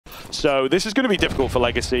So this is going to be difficult for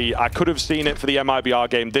Legacy. I could have seen it for the MIBR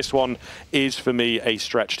game. This one is, for me, a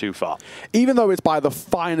stretch too far. Even though it's by the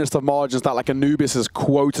finest of margins that like Anubis is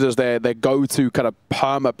quoted as their go-to kind of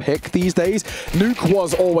perma pick these days, Nuke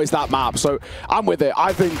was always that map. So I'm with it.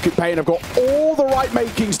 I think paiN have got all the right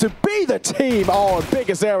makings to be the team. Oh, and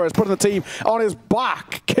biggest error is putting the team on his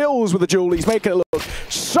back. Kills with the duel. He's making it look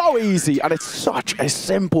so easy, and it's such a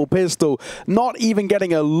simple pistol. Not even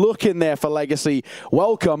getting a look in there for Legacy.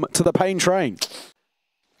 Welcome to the paiN train.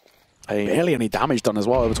 Barely any damage done as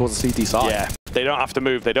well over towards the CT side. Yeah, they don't have to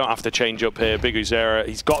move. They don't have to change up here. Big Uzera,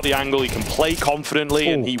 he's got the angle. He can play confidently,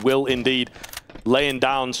 and he will indeed laying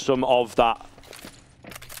down some of that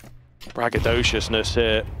braggadociousness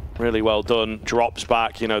here. Really well done. Drops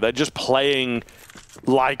back. You know, they're just playing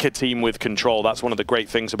like a team with control. That's one of the great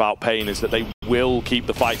things about paiN, is that they will keep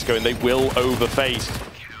the fights going. They will overface.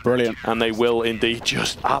 Brilliant. And they will indeed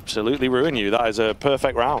just absolutely ruin you. That is a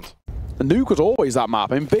perfect round. The Nuke was always that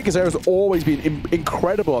map. I mean, Big Azera has always been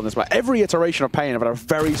incredible on this map. Every iteration of paiN have had a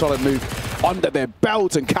very solid Nuke under their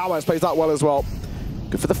belt, and Katowice plays that well as well.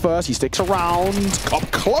 Good for the first. He sticks around. Up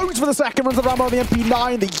close for the second. Runs the Rambo on the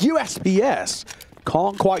MP9. The USPS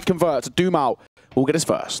can't quite convert. Doomau will get his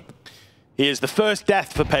first. He is the first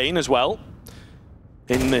death for paiN as well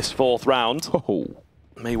in this fourth round. Oh.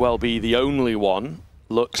 May well be the only one.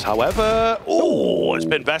 Looks, however, oh, it's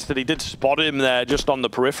been vested. He did spot him there just on the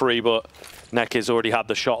periphery, but Nekiz already had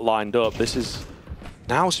the shot lined up. This is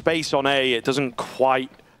now space on A. It doesn't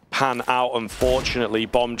quite pan out, unfortunately.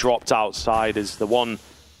 Bomb dropped outside is the one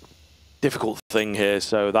difficult thing here.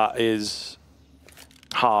 So that is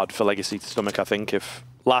hard for Legacy to stomach, I think. If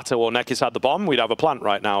Lato or Nekiz had the bomb, we'd have a plant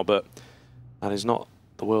right now, but that is not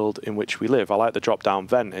the world in which we live. I like the drop-down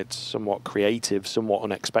vent. It's somewhat creative, somewhat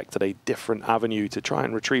unexpected, a different avenue to try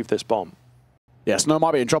and retrieve this bomb. Yeah, Snow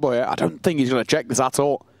might be in trouble here. I don't think he's going to check this at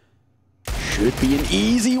all. Should be an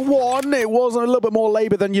easy one. It was a little bit more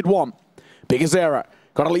labor than you'd want. Big Azera.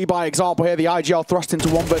 Got to lead by example here. The IGL thrust into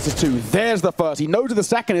 1 versus 2. There's the first. He knows the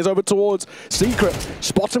second is over towards Secret.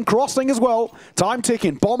 Spots him crossing as well. Time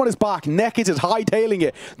ticking. Bomb on his back. Nekiz is hightailing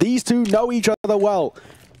it. These two know each other well.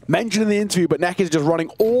 Mentioned in the interview, but Nekiz is just running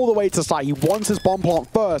all the way to site. He wants his bomb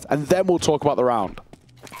plant first, and then we'll talk about the round.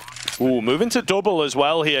 Ooh, moving to double as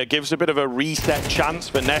well here gives a bit of a reset chance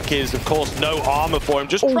for Nekiz. Of course, no armor for him.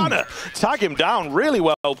 Just trying to tag him down. Really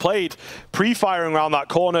well played. Pre-firing around that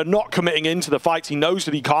corner, not committing into the fights. He knows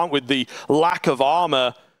that he can't with the lack of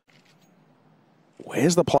armor.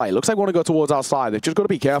 Where's the play? Looks like we want to go towards outside. They've just got to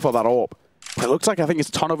be careful of that AWP. But it looks like I think it's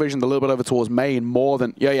tunnel vision a little bit over towards main more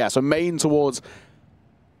than... Yeah. So main towards...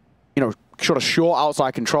 You know, sort of short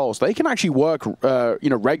outside control. So they can actually work, you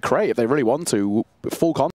know, red crate if they really want to,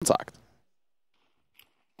 full contact.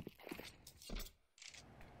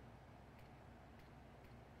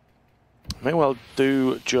 May well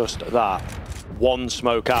do just that. One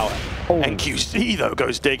smoke out. Oh. NQC, though,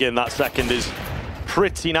 goes digging. That second is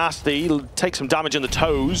pretty nasty. He'll take some damage in the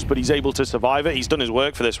toes, but he's able to survive it. He's done his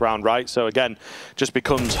work for this round, right? So, again, just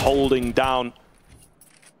becomes holding down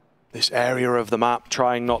this area of the map,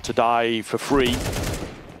 trying not to die for free.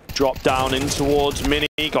 Drop down in towards Mini.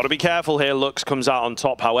 Got to be careful here. Lux comes out on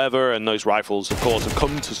top, however, and those rifles, of course, have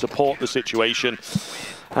come to support the situation.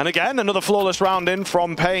 And again, another flawless round in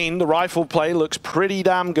from paiN. The rifle play looks pretty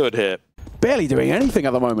damn good here. Barely doing anything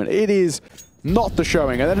at the moment. It is not the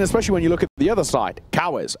showing. And then especially when you look at the other side.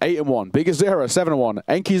 Katowice, 8-1. Big Azera, 7-1.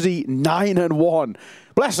 NQZ, 9-1.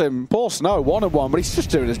 Bless him. Poor Snow, 1-1. But he's just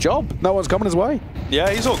doing his job. No one's coming his way. Yeah,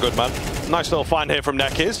 he's all good, man. Nice little find here from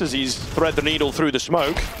Nekiz as he's thread the needle through the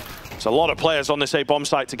smoke. There's a lot of players on this A-bomb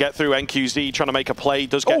site to get through. NQZ trying to make a play.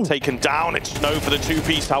 Does get taken down. It's Snow for the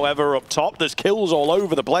two-piece, however, up top. There's kills all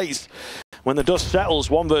over the place. When the dust settles,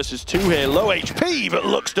 1 versus 2 here. Low HP, but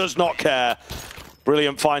Lux does not care.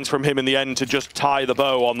 Brilliant finds from him in the end to just tie the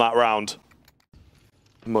bow on that round.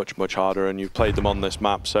 Much, much harder, and you've played them on this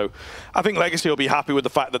map. So I think Legacy will be happy with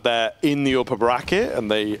the fact that they're in the upper bracket,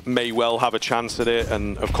 and they may well have a chance at it,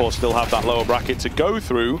 and of course still have that lower bracket to go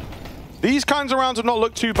through. These kinds of rounds have not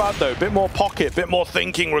looked too bad, though. Bit more pocket, bit more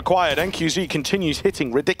thinking required. NQZ continues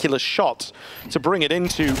hitting ridiculous shots to bring it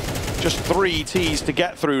into just 3 Ts to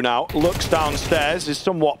get through now. Looks downstairs, is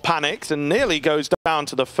somewhat panicked, and nearly goes down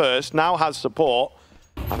to the first. Now has support.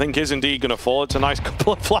 I think is indeed going to fall. It's a nice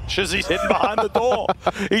couple of flashes. He's hidden behind the door.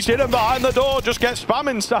 He's hidden behind the door. Just gets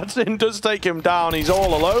spamming stats in. Does take him down. He's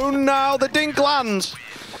all alone now. The dink lands.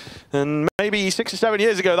 And maybe 6 or 7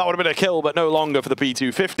 years ago, that would have been a kill, but no longer for the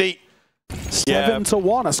P250.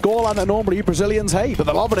 7-1, a scoreline that normally you Brazilians hate, but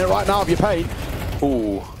they're loving it right now if you pay.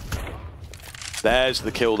 Ooh. There's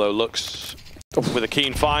the kill, though. Looks with a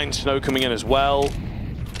keen find. Snow coming in as well.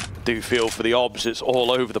 do feel for the obs. It's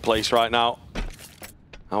all over the place right now.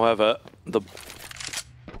 However, the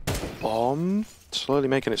bomb slowly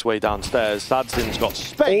making its way downstairs. Sadzin's got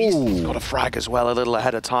space. He's got a frag as well, a little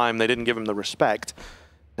ahead of time. They didn't give him the respect.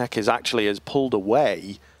 Nekiz actually has pulled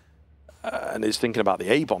away and is thinking about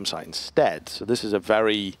the A-bomb site instead. So this is a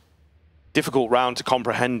very difficult round to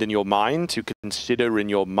comprehend in your mind, to consider in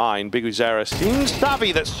your mind. biguzera seems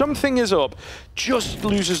savvy that something is up, just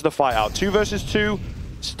loses the fight out. 2 versus 2,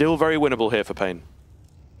 still very winnable here for paiN.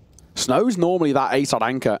 Snow's normally that A-side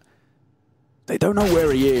anchor. They don't know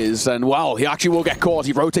where he is, and well, he actually will get caught.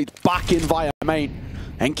 He rotates back in via main.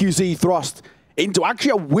 NQZ thrust into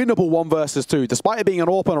actually a winnable 1 versus 2. Despite it being an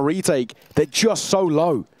AWP and a retake, they're just so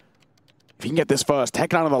low. If he can get this first,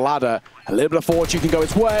 take down on the ladder, a little bit of fortune can go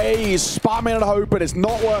its way. He's spamming and hoping. It's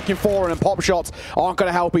not working for him, and pop shots aren't going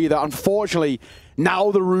to help either. Unfortunately,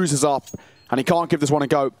 now the ruse is up, and he can't give this one a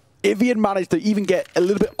go. If he had managed to even get a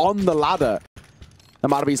little bit on the ladder, there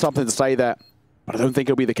might have been something to say there. But I don't think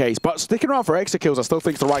it'll be the case. But sticking around for extra kills, I still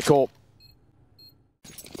think it's the right call.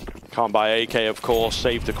 Can't buy AK, of course.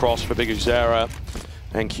 Saved the cross for biguzera.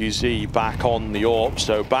 NQZ back on the AWP.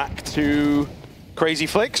 So back to Crazy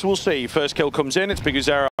Flicks. We'll see. First kill comes in. It's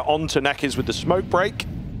biguzera onto Nekiz with the smoke break.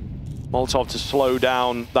 Molotov to slow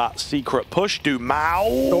down that secret push. Dumao.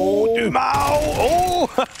 Oh, Dumao. Oh,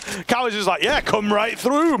 Katowice is like, yeah, come right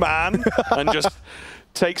through, man. And just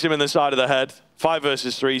takes him in the side of the head. 5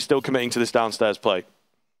 versus 3, still committing to this downstairs play.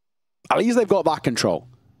 At least they've got that control.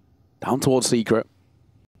 Down towards secret.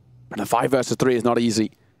 And a 5 versus 3 is not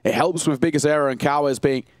easy. It helps with biguzera and Katowice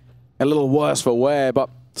being a little worse for wear, but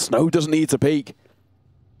Snow doesn't need to peek.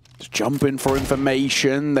 Just jumping for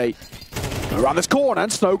information. They go around this corner,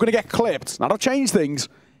 and Snow going to get clipped. That'll change things.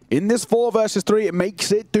 In this 4 versus 3, it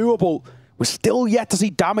makes it doable. We're still yet to see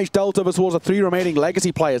damage dealt over towards the 3 remaining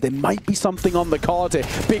legacy players. There might be something on the card here.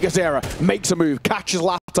 biguzera makes a move, catches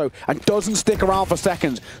Lato, and doesn't stick around for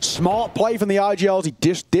seconds. Smart play from the IGLs. He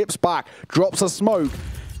dips back, drops a smoke.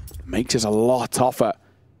 Makes it a lot tougher.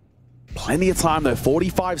 Plenty of time though,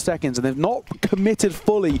 45 seconds, and they've not committed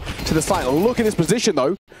fully to the site. Look at his position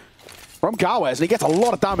though, from Katowice, and he gets a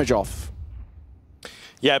lot of damage off.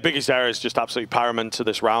 Yeah, biguzera is just absolutely paramount to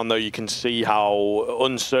this round, though. You can see how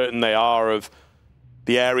uncertain they are of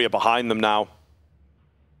the area behind them now.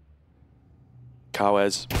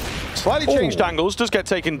 Katowice slightly changed angles, does get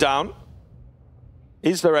taken down.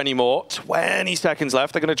 Is there any more? 20 seconds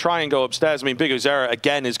left. They're going to try and go upstairs. I mean, biguzera,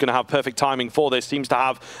 again, is going to have perfect timing for this. Seems to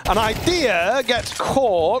have an idea. Gets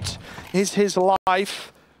caught. Is his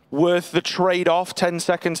life worth the trade-off? 10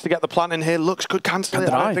 seconds to get the plant in here. Looks good, cancel it.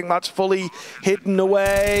 I don't think that's fully hidden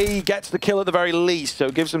away. Gets the kill at the very least, so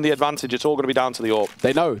it gives them the advantage. It's all going to be down to the AWP.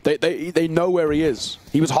 They know. They know where he is.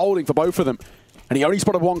 He was holding for both of them, and he only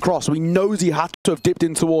spotted 1 cross, so he knows he had to have dipped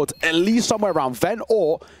in towards at least somewhere around vent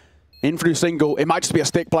or in through single. It might just be a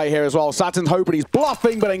stick play here as well. Sadzin's hoping he's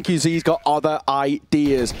bluffing, but NQZ's got other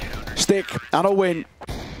ideas. Stick and a win.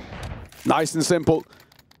 Nice and simple.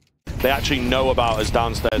 They actually know about us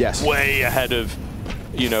downstairs. Yes. Way ahead of,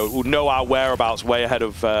 you know our whereabouts way ahead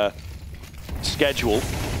of schedule.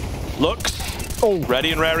 Looks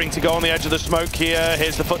ready and raring to go on the edge of the smoke here.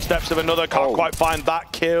 Here's the footsteps of another. Can't quite find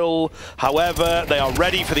that kill. However, they are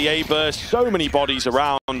ready for the A burst. So many bodies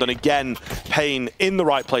around, and again, paiN in the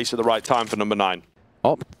right place at the right time for number 9.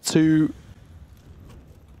 Up to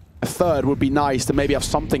a third would be nice to maybe have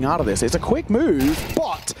something out of this. It's a quick move,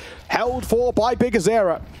 but held for by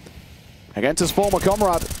biguzera. Against his former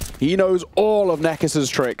comrade, he knows all of Nekiz's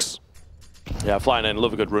tricks. Yeah, flying in,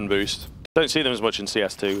 love a good run boost. Don't see them as much in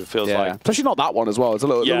CS2, it feels like. Especially not that one as well. It's a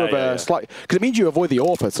little bit of a slight... Because it means you avoid the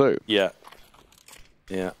AWP too. Yeah.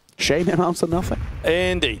 Yeah. Shame it amounts to nothing.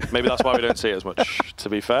 Indeed. Maybe that's why we don't see it as much, to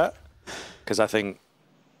be fair. Because I think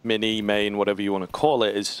mini, main, whatever you want to call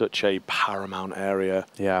it, is such a paramount area.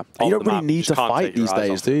 Yeah. You don't really need to fight these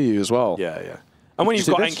days, do you, as well? Yeah, yeah. And when you've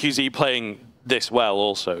got NQZ playing this well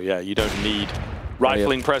also, yeah, you don't need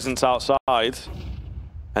rifling presence outside.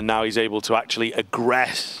 And now he's able to actually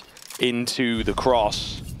aggress into the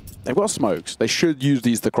cross. They've got smokes. They should use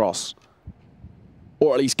these to cross.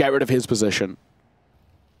 Or at least get rid of his position.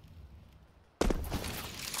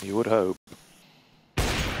 You would hope.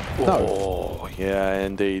 No. Oh, yeah,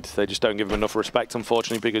 indeed. They just don't give him enough respect,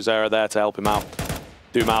 unfortunately, biguzera there to help him out.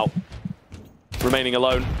 Dumao remaining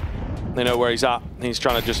alone. They know where he's at. He's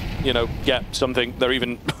trying to just, get something. They're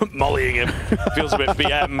even mollying him. Feels a bit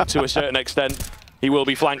BM to a certain extent. He will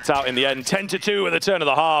be flanked out in the end. 10-2 at the turn of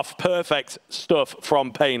the half. Perfect stuff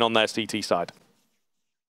from paiN on their CT side.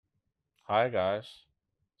 Hi guys.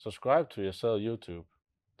 Subscribe to ESL YouTube.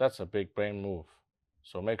 That's a big brain move.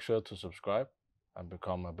 So make sure to subscribe and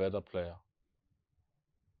become a better player.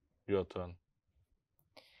 Your turn.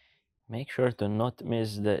 Make sure to not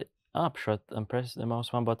miss the up shot and press the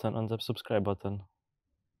mouse one button on the subscribe button.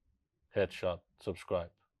 Headshot. Subscribe.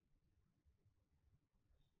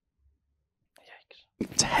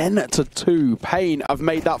 10-2. paiN have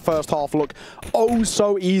made that first half look oh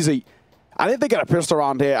so easy. And if they get a pistol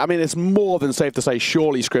around here, I mean, it's more than safe to say,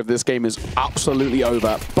 surely, Scriv, this game is absolutely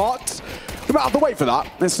over. But we might have to wait for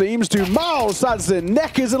that. It seems to Mao, Sadzin,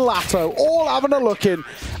 Nekkers, and Latto all having a look in,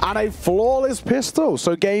 and a flawless pistol.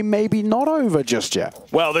 So game maybe not over just yet.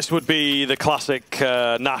 Well, this would be the classic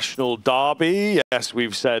national derby. Yes,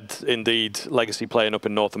 we've said, indeed, Legacy playing up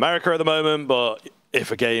in North America at the moment, but if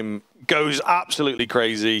a game goes absolutely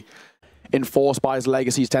crazy, enforced by his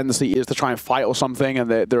Legacy's tendency is to try and fight or something, and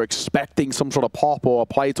they're expecting some sort of pop or a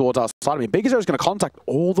play towards outside. I mean, Big Zero is going to contact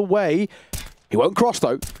all the way. He won't cross,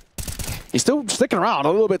 though. He's still sticking around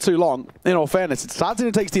a little bit too long, in all fairness. It's Sadzin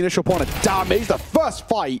who takes the initial point of damage. The first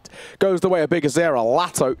fight goes the way of Big Zero.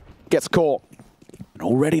 Latto gets caught. And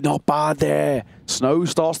already not bad there. Snow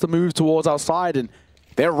starts to move towards outside, and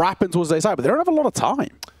they're rapping towards their side, but they don't have a lot of time.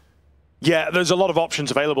 Yeah, there's a lot of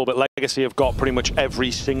options available, but Legacy have got pretty much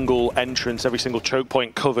every single entrance, every single choke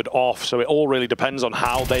point covered off, so it all really depends on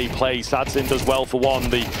how they play. Sadzin does well for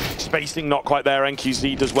one, the spacing not quite there,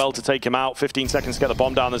 NQZ does well to take him out, 15 seconds to get the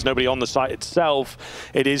bomb down, there's nobody on the site itself.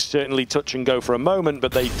 It is certainly touch and go for a moment,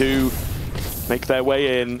 but they do make their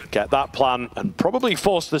way in, get that plan, and probably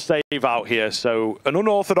force the save out here. So an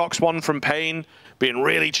unorthodox one from paiN, being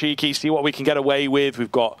really cheeky, see what we can get away with.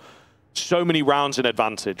 We've got so many rounds in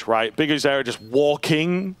advantage, right? Big Zero just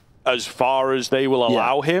walking as far as they will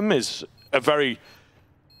allow him is a very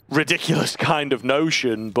ridiculous kind of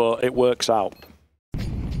notion, but it works out.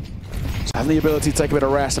 So having the ability to take a bit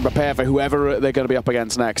of rest and prepare for whoever they're going to be up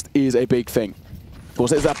against next is a big thing. Of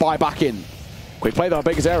course, there's that buy back in. Quick play though,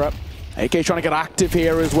 Big Zero. AK trying to get active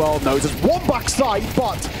here as well. No, there's one backside,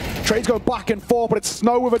 but trades go back and forth, but it's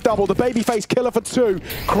Snow with a double. The babyface killer for two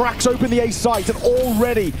cracks open the ace site, and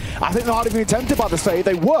already, I think they're not even tempted by the save.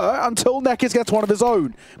 They were until Nekkers gets one of his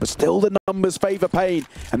own, but still the numbers favor paiN,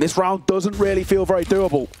 and this round doesn't really feel very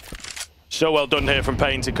doable. So well done here from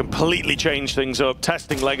paiN to completely change things up,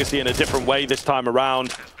 testing Legacy in a different way this time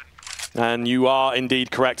around. And you are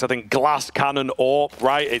indeed correct. I think glass cannon AWP,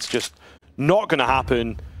 right? It's just not going to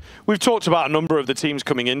happen. We've talked about a number of the teams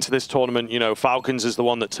coming into this tournament. You know, Falcons is the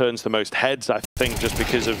one that turns the most heads, I think, just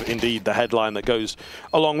because of, indeed, the headline that goes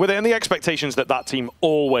along with it and the expectations that that team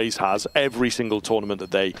always has every single tournament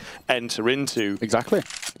that they enter into. Exactly.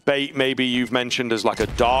 Bait, maybe you've mentioned as like a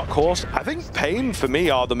dark horse. I think paiN, for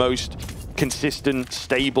me, are the most consistent,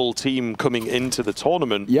 stable team coming into the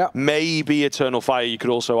tournament. Yeah. Maybe Eternal Fire, you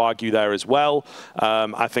could also argue there as well.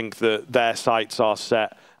 I think that their sights are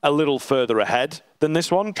set a little further ahead than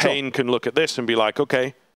this one. paiN can look at this and be like,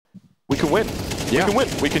 okay, we can win. Yeah. We can win.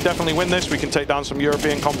 We can definitely win this. We can take down some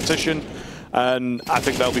European competition. And I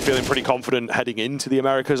think they'll be feeling pretty confident heading into the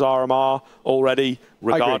Americas RMR already,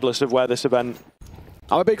 regardless of where this event.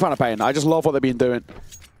 I'm a big fan of paiN. I just love what they've been doing.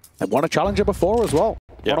 They won a challenger before as well.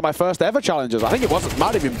 Yeah. One of my first ever challengers. I think it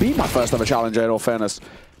might even be my first ever challenger, in all fairness.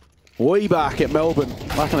 Way back at Melbourne,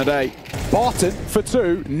 back in the day. Barton for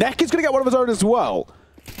two. Nekkers going to get one of his own as well.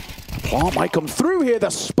 Plant might come through here. The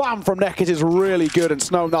spam from Nekkers is really good, and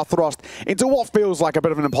Snow now thrust into what feels like a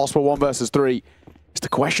bit of an impossible 1 versus 3. It's the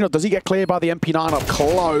question of, does he get cleared by the MP9 up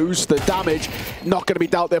close? The damage not going to be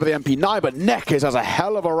dealt there by the MP9, but Nekkers has a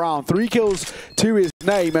hell of a round. 3 kills to his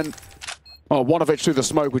name, and one of it through the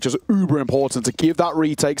smoke, which is uber important to give that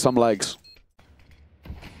retake some legs.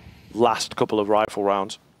 Last couple of rifle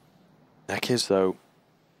rounds. Nekkers, though,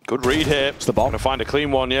 good read here. It's the bomb. Gonna find a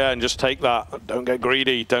clean one, yeah, and just take that. Don't get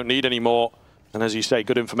greedy. Don't need any more. And as you say,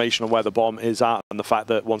 good information on where the bomb is at, and the fact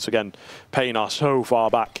that, once again, paiN are so far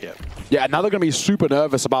back here. Yeah, now they're going to be super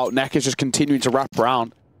nervous about Nekkers just continuing to wrap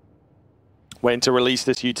around. Waiting to release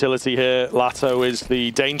this utility here. Latto is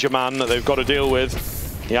the danger man that they've got to deal with.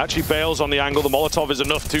 He actually bails on the angle. The Molotov is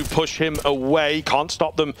enough to push him away. Can't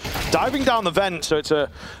stop them diving down the vent, so it's a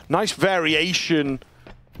nice variation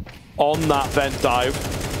on that vent dive.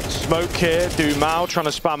 Smoke here, Dumao trying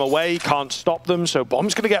to spam away, can't stop them, so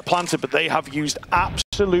bomb's going to get planted, but they have used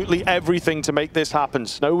absolutely everything to make this happen.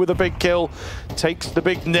 Snow with a big kill, takes the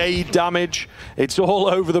big nade damage. It's all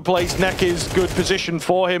over the place. Nekkers, good position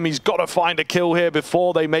for him. He's got to find a kill here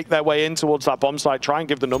before they make their way in towards that bomb site. Try and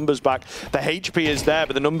give the numbers back. The HP is there,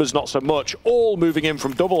 but the numbers not so much. All moving in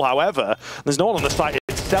from double, however. There's no one on the site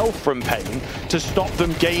itself. stealth from paiN to stop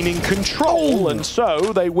them gaining control, and so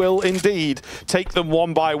they will indeed take them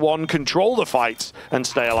one by one, control the fights, and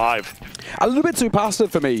stay alive. A little bit too passive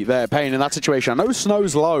for me there, paiN, in that situation. I know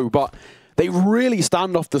Snow's low, but they really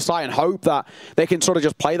stand off the site and hope that they can sort of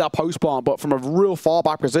just play that post plant, but from a real far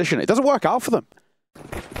back position. It doesn't work out for them.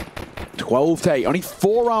 12 to 8, only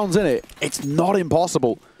 4 rounds in it. It's not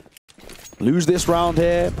impossible. Lose this round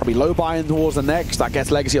here, probably low buy-in towards the next. That gets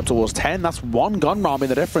Legacy up towards 10. That's 1 gun round in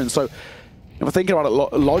the difference. So if we're thinking about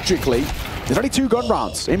it logically, there's only 2 gun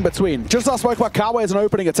rounds in between. Just as I spoke about Katowice as an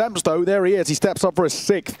opening attempts, though, there he is. He steps up for his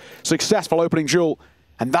 6th successful opening duel.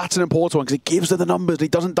 And that's an important one because it gives her the numbers and he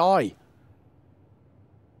doesn't die.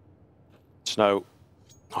 Snow.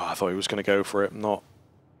 Oh, I thought he was going to go for it. Not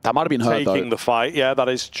that might have been heard, taking the fight. Yeah, that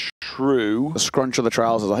is true. The scrunch of the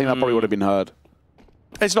trousers. I think that probably would have been heard.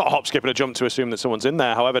 It's not a hop, skip, and a jump to assume that someone's in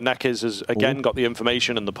there. However, Nekiz has again got the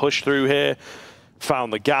information and the push through here.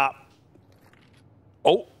 Found the gap.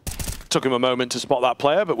 Oh, took him a moment to spot that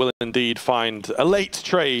player, but will indeed find a late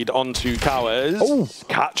trade onto Katowice.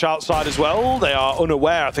 Catch outside as well. They are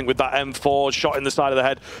unaware, I think, with that M4 shot in the side of the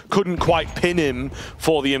head. Couldn't quite pin him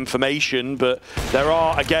for the information, but there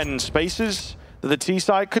are, again, spaces that the T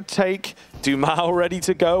side could take. Dumao ready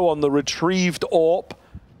to go on the retrieved AWP.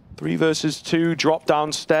 3 versus 2, drop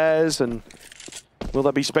downstairs, and will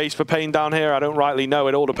there be space for paiN down here? I don't rightly know.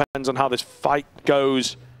 It all depends on how this fight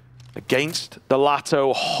goes against the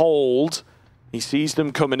Lato hold. He sees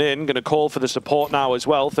them coming in, going to call for the support now as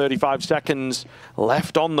well. 35 seconds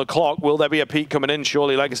left on the clock. Will there be a peak coming in?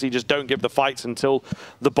 Surely Legacy just don't give the fights until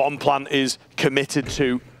the bomb plant is committed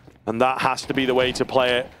to. And that has to be the way to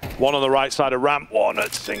play it. 1 on the right side of ramp, 1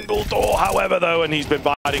 at single door, however, though, and he's been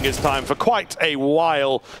biding his time for quite a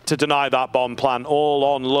while to deny that bomb plan. All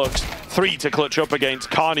on looks. 3 to clutch up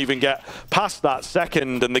against. Can't even get past that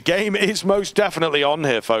second, and the game is most definitely on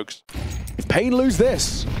here, folks. If paiN lose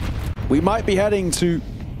this, we might be heading to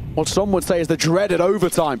what some would say is the dreaded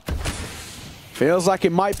overtime. Feels like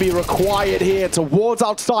it might be required here towards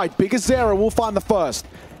outside. BiggerZero will find the first.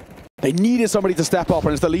 They needed somebody to step up,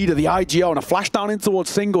 and it's the leader, the IGO, and a flash down in towards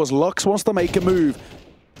singles. Lux wants to make a move.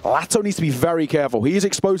 Lato needs to be very careful. He is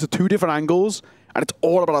exposed to 2 different angles, and it's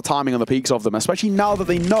all about the timing on the peaks of them, especially now that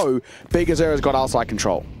they know BiggerZero's got outside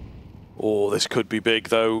control. Oh, this could be big,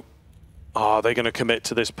 though. Are they going to commit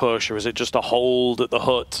to this push, or is it just a hold at the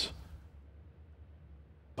hut?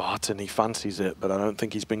 Barton, he fancies it, but I don't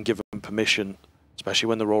think he's been given permission. Especially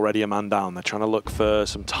when they're already a man down. They're trying to look for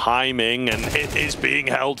some timing, and it is being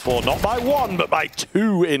held for, not by 1, but by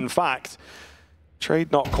 2, in fact.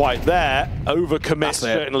 Trade not quite there. Overcommit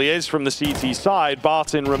certainly is from the CT side.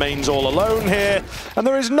 Barton remains all alone here, and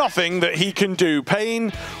there is nothing that he can do.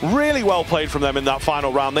 paiN, really well played from them in that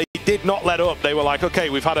final round. They did not let up. They were like,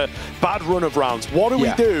 okay, we've had a bad run of rounds. What do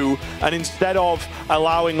we do? And instead of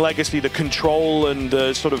allowing Legacy the control and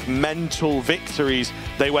the sort of mental victories,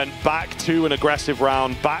 they went back to an aggressive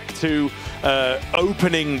round, back to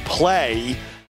opening play.